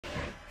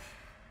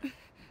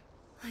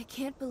I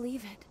can't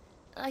believe it.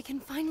 I can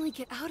finally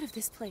get out of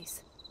this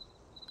place.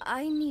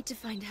 I need to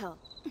find help.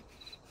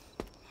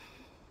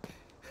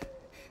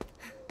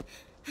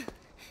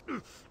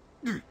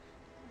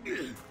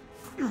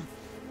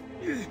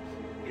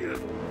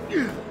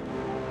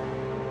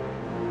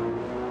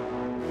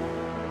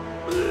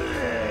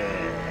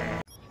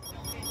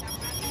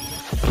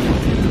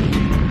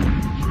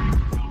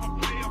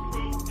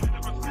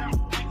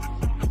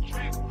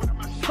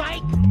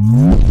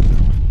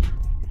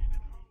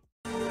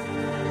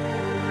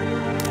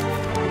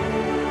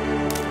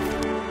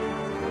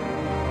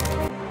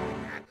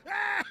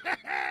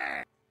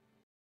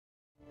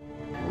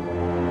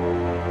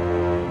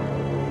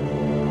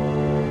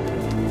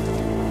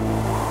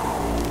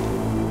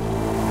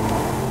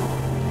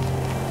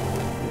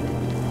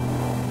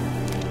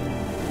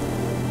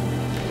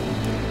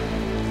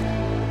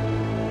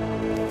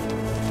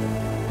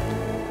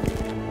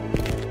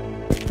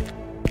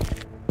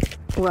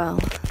 Well,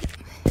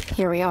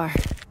 here we are.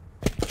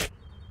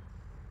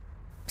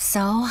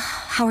 So,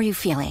 how are you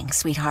feeling,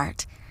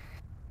 sweetheart?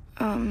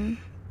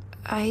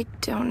 I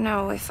don't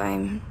know if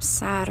I'm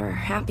sad or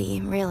happy,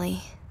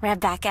 really.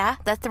 Rebecca,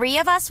 the three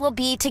of us will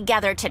be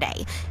together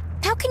today.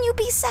 How can you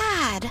be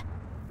sad?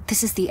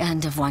 This is the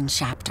end of one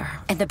chapter,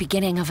 and the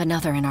beginning of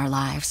another in our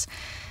lives.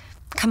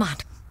 Come on,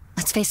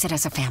 let's face it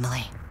as a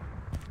family.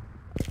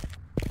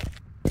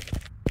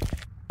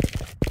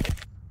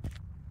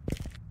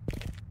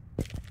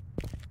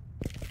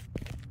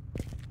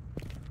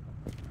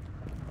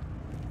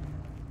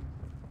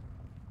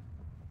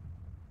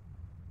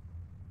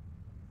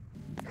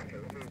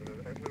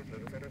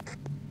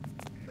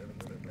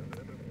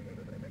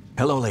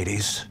 Hello,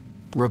 ladies.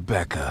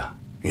 Rebecca,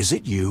 is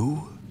it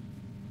you?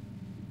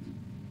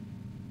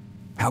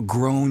 How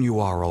grown you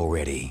are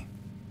already.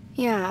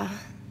 Yeah,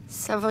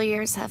 several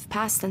years have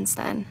passed since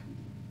then.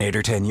 8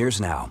 or 10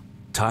 years now.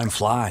 Time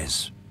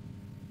flies.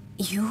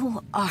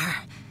 You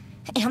are...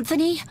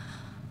 Anthony?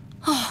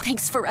 Oh,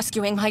 thanks for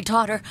rescuing my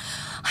daughter.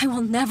 I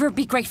will never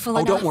be grateful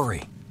enough. Oh, don't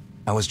worry.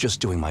 I was just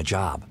doing my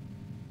job.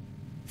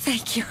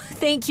 Thank you,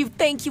 thank you,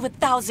 thank you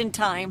 1,000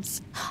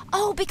 times.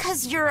 Oh,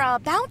 because you're a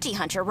bounty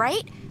hunter,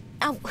 right?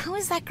 Who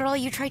is that girl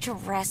you tried to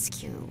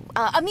rescue?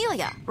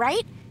 Amelia,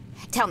 right?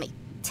 Tell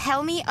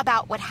me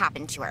about what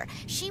happened to her.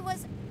 She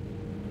was...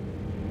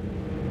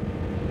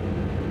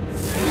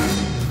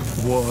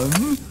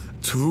 1,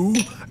 2,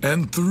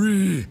 and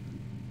 3.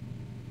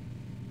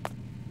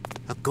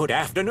 Good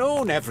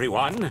afternoon,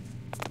 everyone.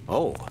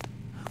 Oh,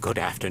 good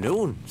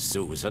afternoon,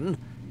 Susan.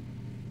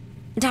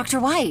 Dr.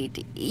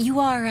 White,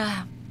 you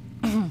are,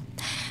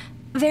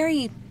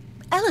 very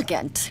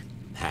elegant.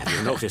 Have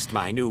you noticed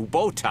my new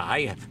bow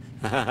tie?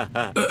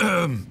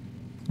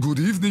 Good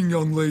evening,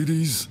 young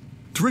ladies.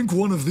 Drink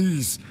one of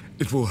these.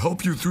 It will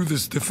help you through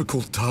this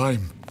difficult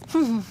time.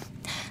 Oh,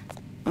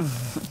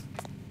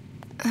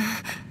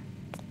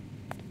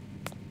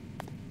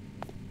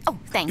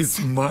 thanks. It's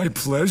my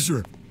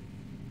pleasure.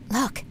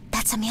 Look,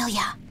 that's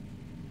Amelia.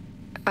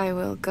 I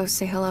will go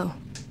say hello.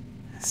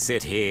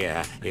 Sit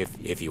here,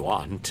 if you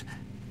want.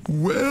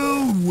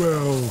 Well,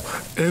 well,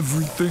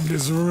 everything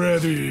is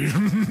ready.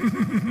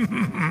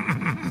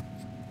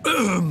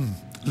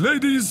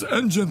 Ladies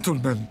and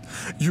gentlemen,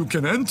 you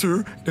can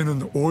enter in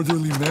an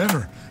orderly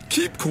manner.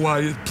 Keep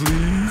quiet,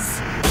 please.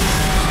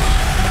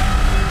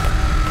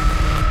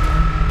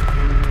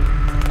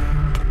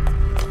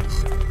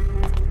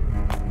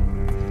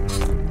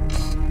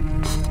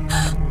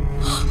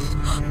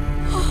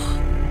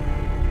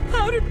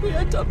 How did we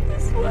end up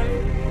this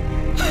way?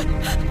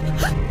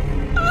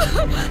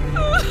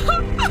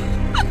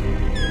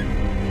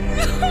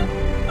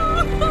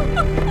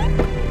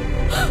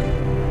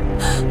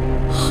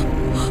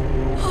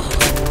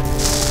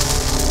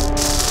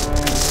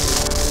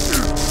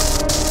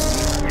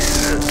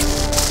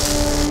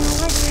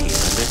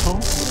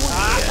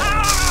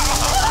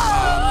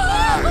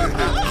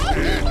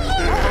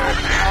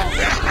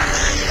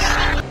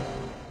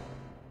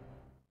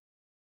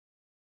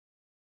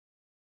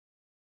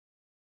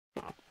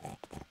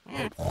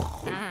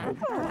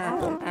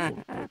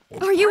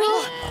 Are you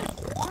all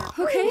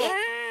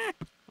okay?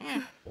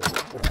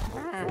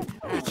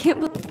 I can't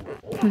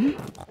believe...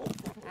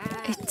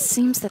 It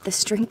seems that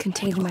this drink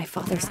contained my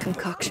father's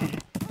concoction.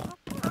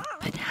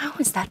 But how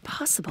is that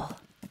possible?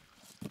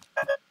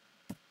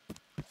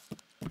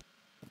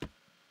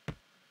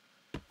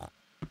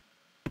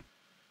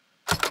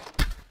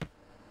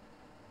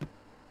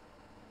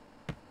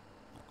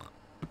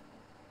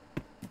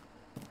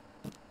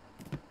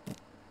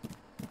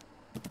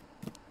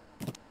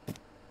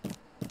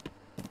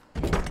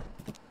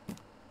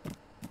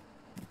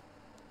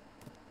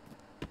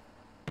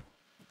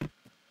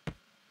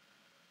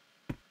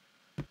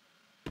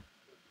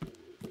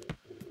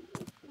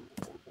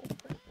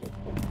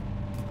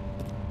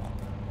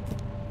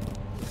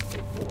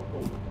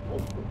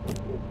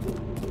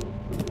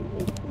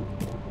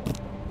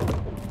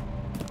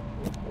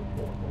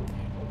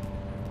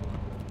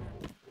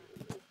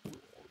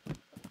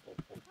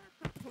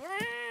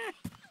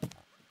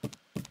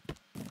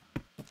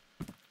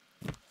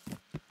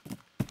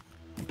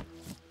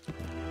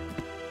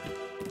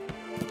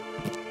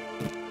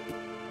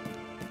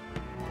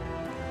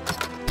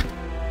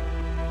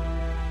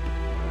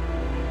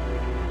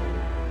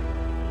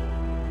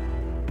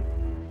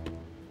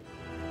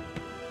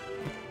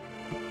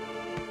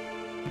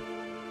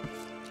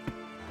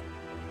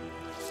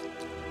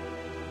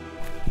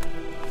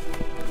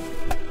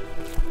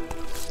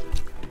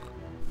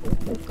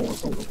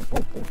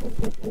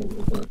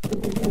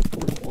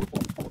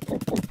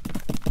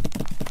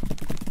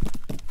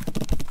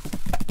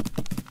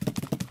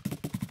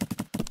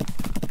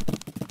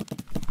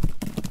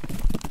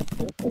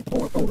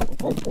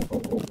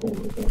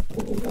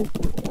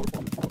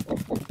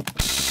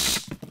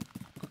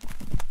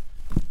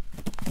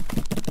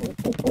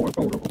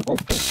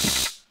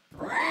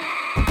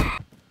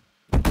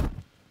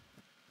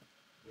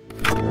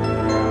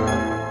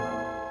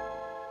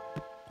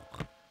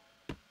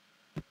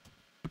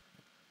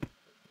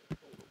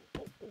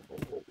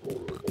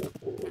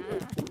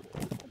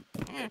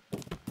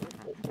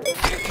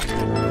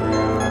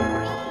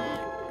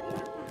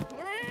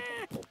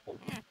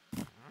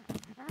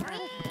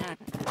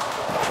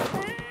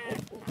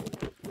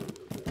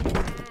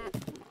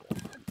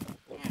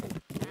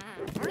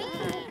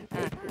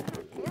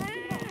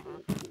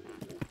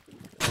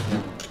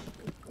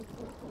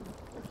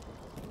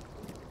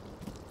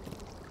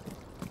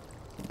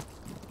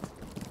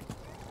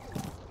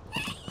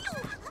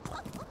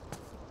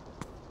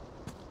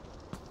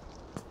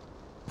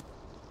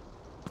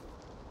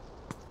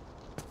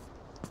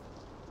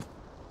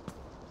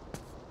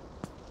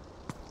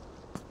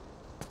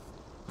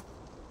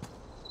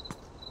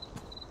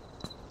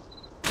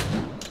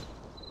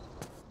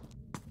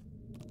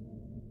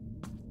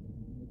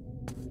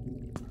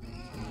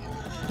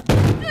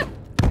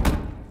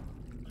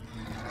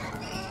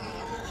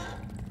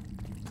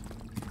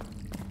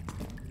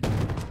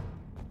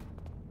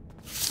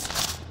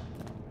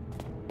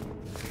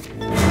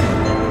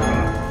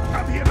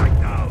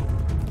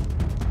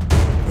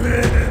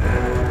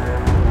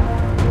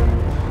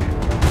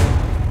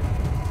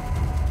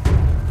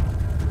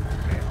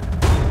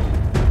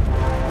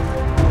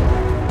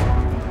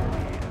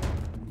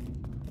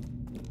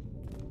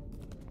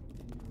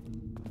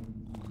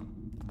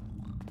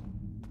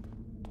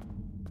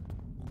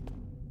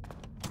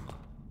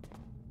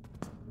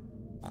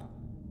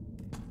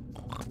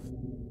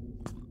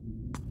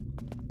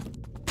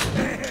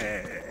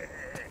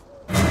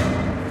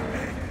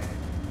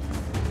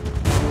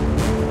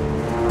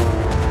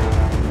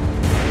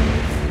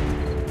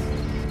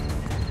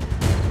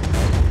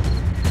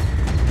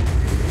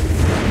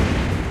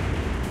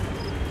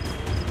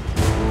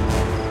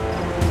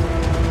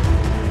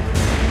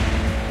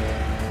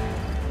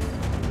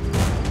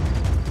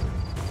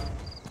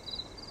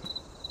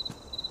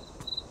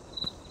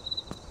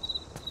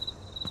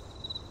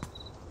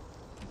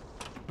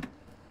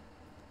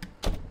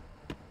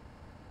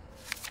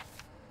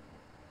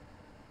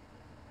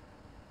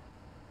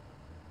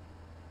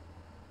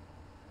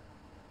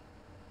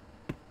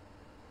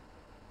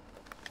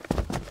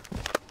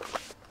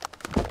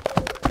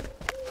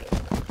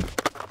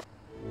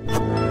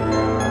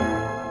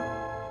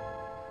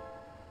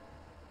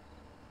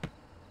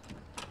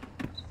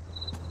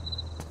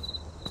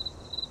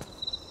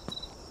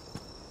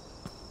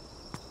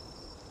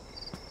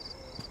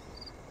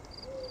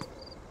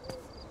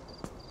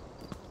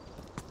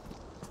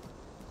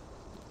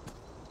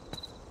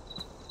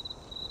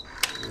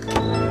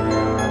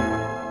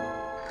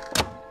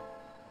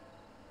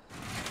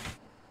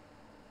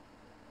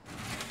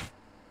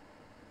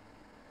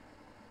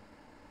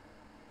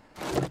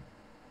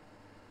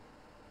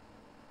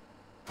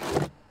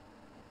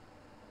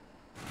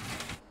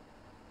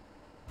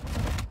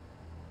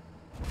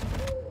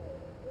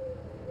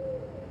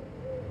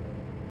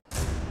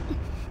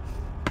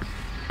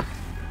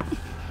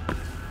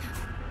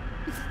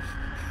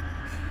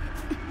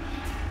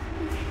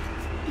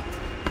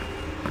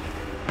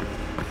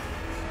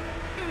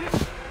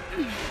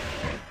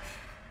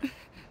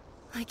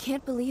 I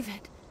can't believe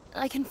it.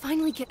 I can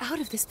finally get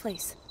out of this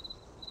place.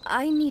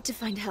 I need to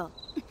find help.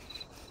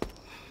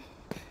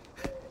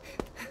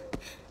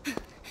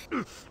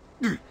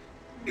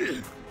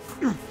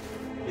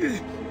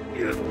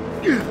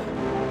 Yeah.